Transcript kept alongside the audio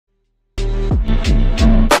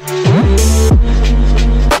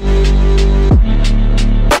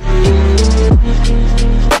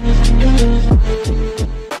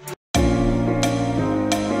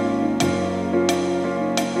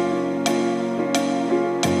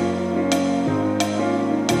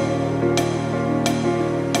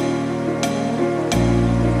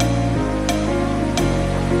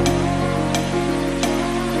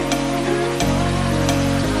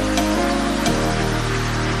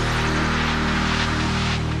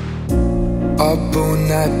Up all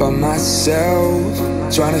night by myself,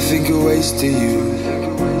 trying to think of ways to you.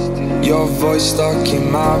 Your voice stuck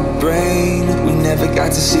in my brain, we never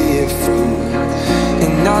got to see it through.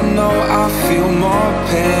 And I know I feel more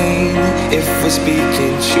pain if we're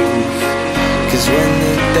speaking truth. Cause when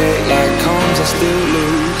the daylight comes I still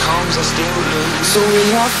lose. So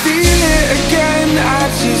will I feel it again? I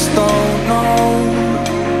just don't know.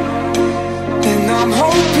 And I'm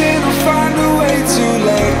hoping I'll find a way to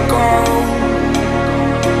let go.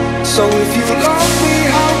 So if you love me,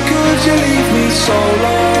 how could you leave me so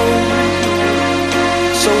low?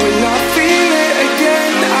 So will I feel it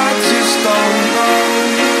again? I just don't know.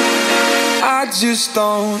 I just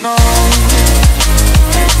don't know.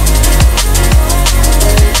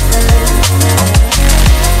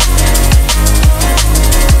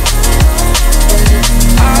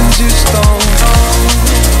 Just don't know.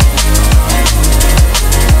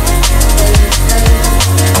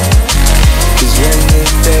 Cause when the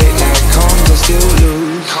daylight comes I still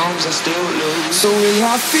lose. So will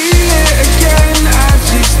I feel it again? I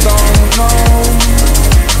just don't know.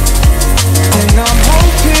 And I'm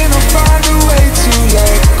hoping I'll find a way to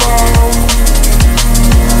let go.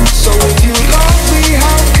 So if you love me,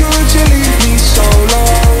 how could you leave me so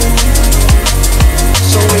low?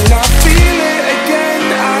 So will I feel it again?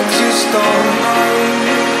 I just don't know.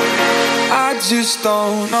 I just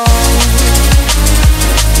don't know.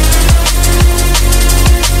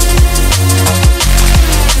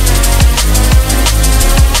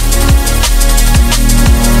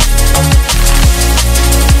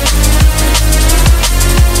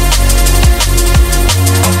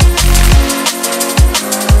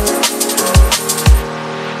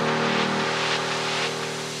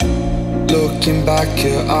 Looking back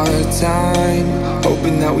at our time,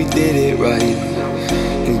 hoping that we did it right.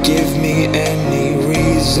 And give me any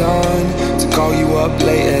reason to call you up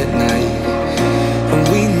late at night. And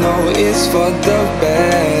we know it's for the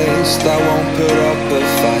best, I won't put up a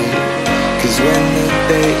fight. Cause when the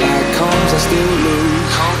daylight comes I still lose.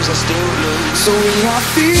 So will I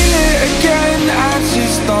feel it again? I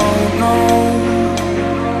just don't know.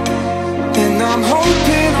 And I'm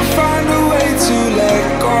hoping I'll find a way to let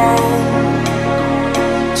go.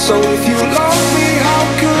 So if you love me, how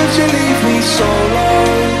could you leave me so low?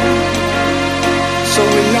 So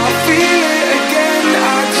will I feel it again?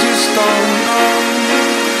 I just don't know.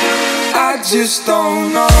 I just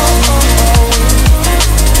don't know.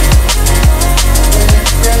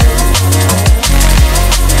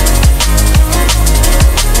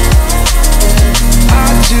 I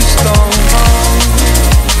just don't know.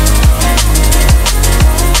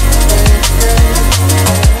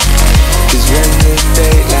 Cause when the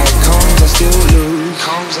daylight comes I still lose.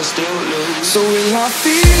 So will I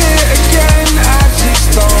feel it again? I just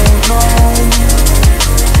don't know.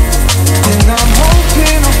 And I'm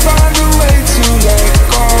hoping I'll find a way to let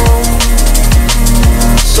go.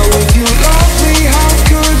 So if you love me, how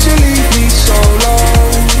could you leave me so low?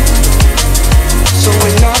 So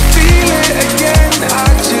will I feel it again? I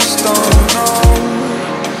just don't know.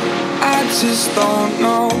 I just don't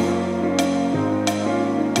know.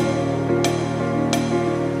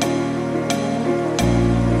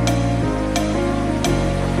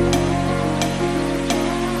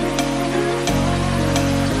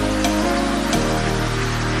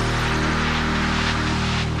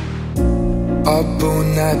 Up all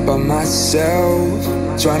night by myself,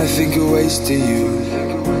 trying to think of ways to you.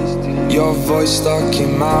 Your voice stuck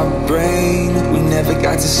in my brain, we never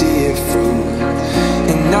got to see it through.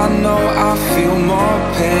 And I know I feel more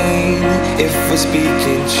pain if we're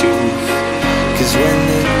speaking truth. Cause when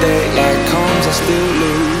the daylight comes I still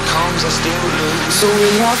lose. So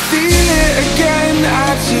will I feel it again? I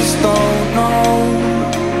just don't know.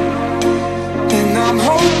 And I'm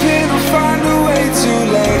hoping I'll find a way to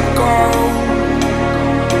let go.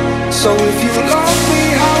 So if you love me,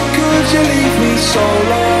 how could you leave me so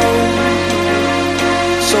low?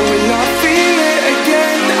 So will I feel it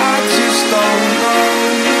again? I just don't know.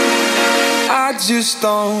 I just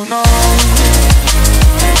don't know.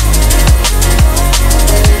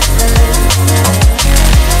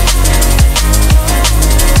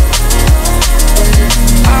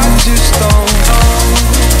 I just don't know.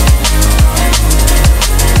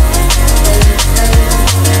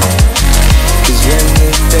 Cause when the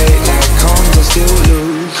daylight comes I still lose.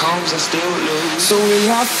 So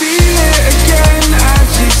will I feel it again? I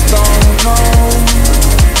just don't know.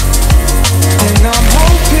 And I'm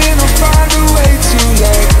hoping I'll find a way to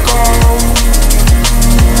let go.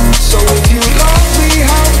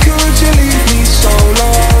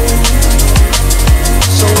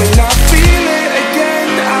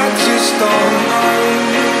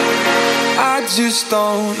 just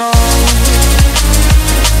don't know.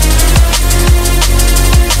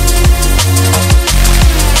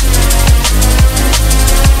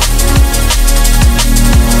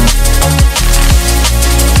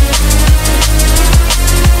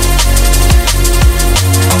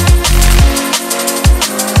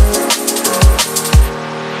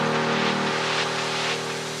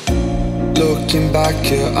 Looking back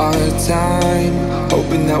at our time,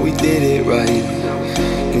 hoping that we did it right,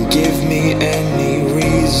 and give me any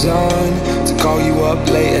reason to call you up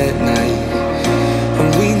late at night. And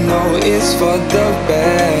we know it's for the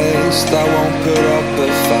best, I won't put up a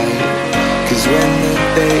fight, cause when the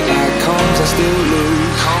daylight comes I still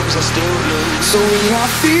lose, So will I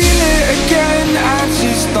feel it again? I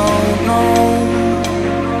just don't know.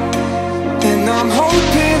 And I'm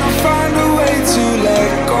hoping I'll find a way to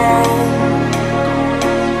let go.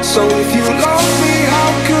 So if you love me,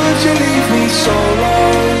 how could you leave me so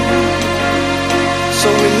low? So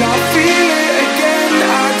will I feel it again?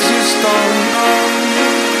 I just don't know.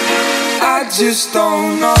 I just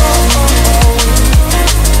don't know.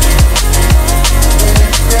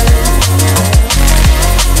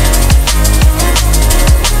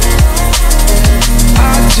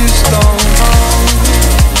 I just don't know.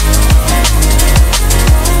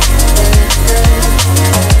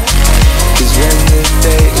 Cause when the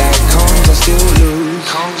daylight comes I still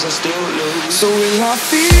lose, So will I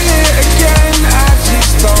feel it again? I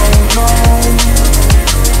just don't know.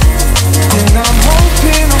 And I'm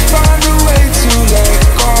hoping I'll find a way to let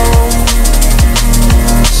go.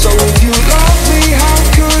 So if you love me, how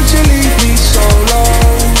could you leave me so low?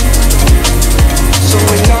 So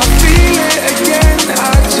will I feel it again?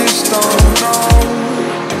 I just don't know.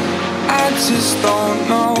 I just don't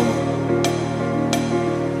know.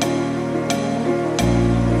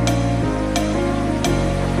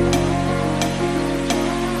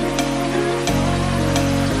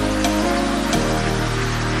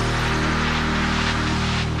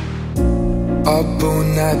 Up all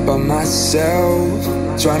night by myself,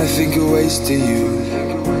 trying to figure ways to you.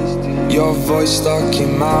 Your voice stuck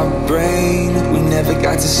in my brain, we never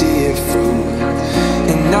got to see it through.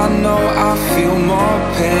 And I know I feel more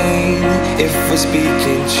pain if we're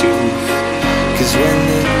speaking truth. Cause when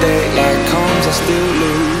the daylight comes I still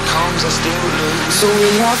lose, So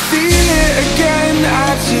will I feel it again? I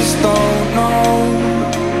just don't know.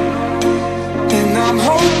 And I'm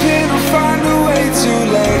hoping I'll find a way to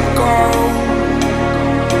let go.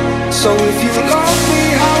 So if you love me,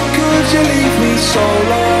 how could you leave me so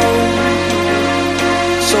low?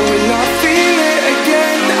 So will I feel it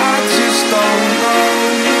again? I just don't know.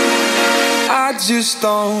 I just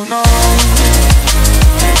don't know.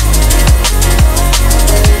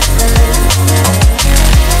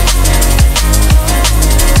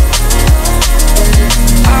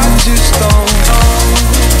 I just don't know.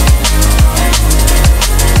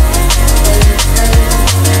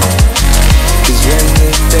 Cause when the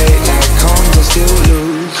daylight comes I still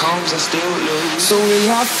lose, So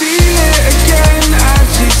will I feel it again? I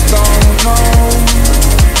just don't know.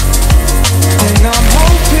 And I'm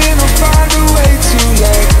hoping I'll find a way to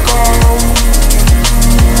let go.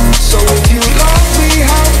 So if you love me,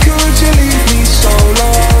 how could you leave me so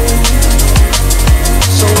low?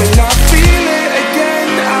 So will I feel it again?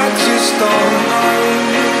 I just don't know.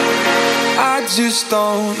 I just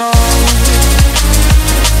don't know.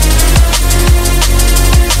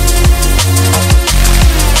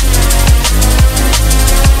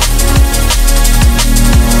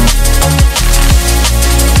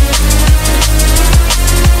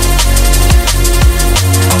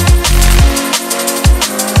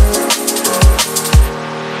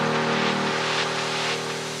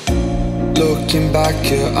 Looking back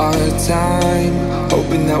at our time,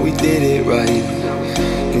 hoping that we did it right,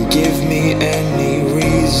 and give me any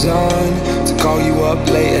reason to call you up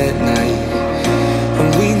late at night. And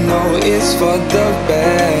we know it's for the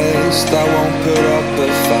best, I won't put up a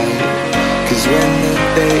fight, cause when the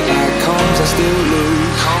daylight comes I still lose,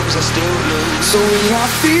 So will I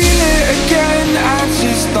feel it again? I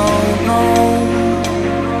just don't know.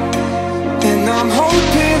 And I'm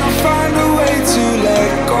hoping I'll find a way to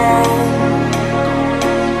let go.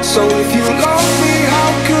 So if you love me,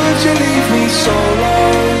 how could you leave me so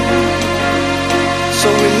low? So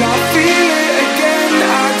will I feel it again?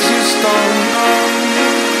 I just don't know.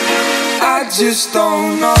 I just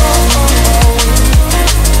don't know.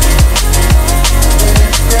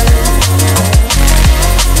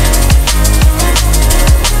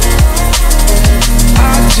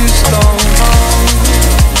 I just don't know.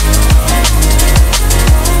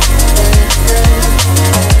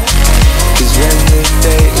 Cause when the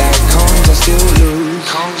daylight comes I still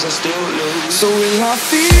lose, So will I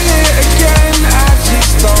feel it again? I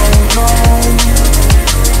just don't know.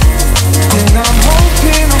 And I'm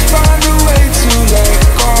hoping I'll find a way to let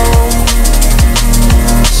go.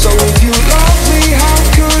 So if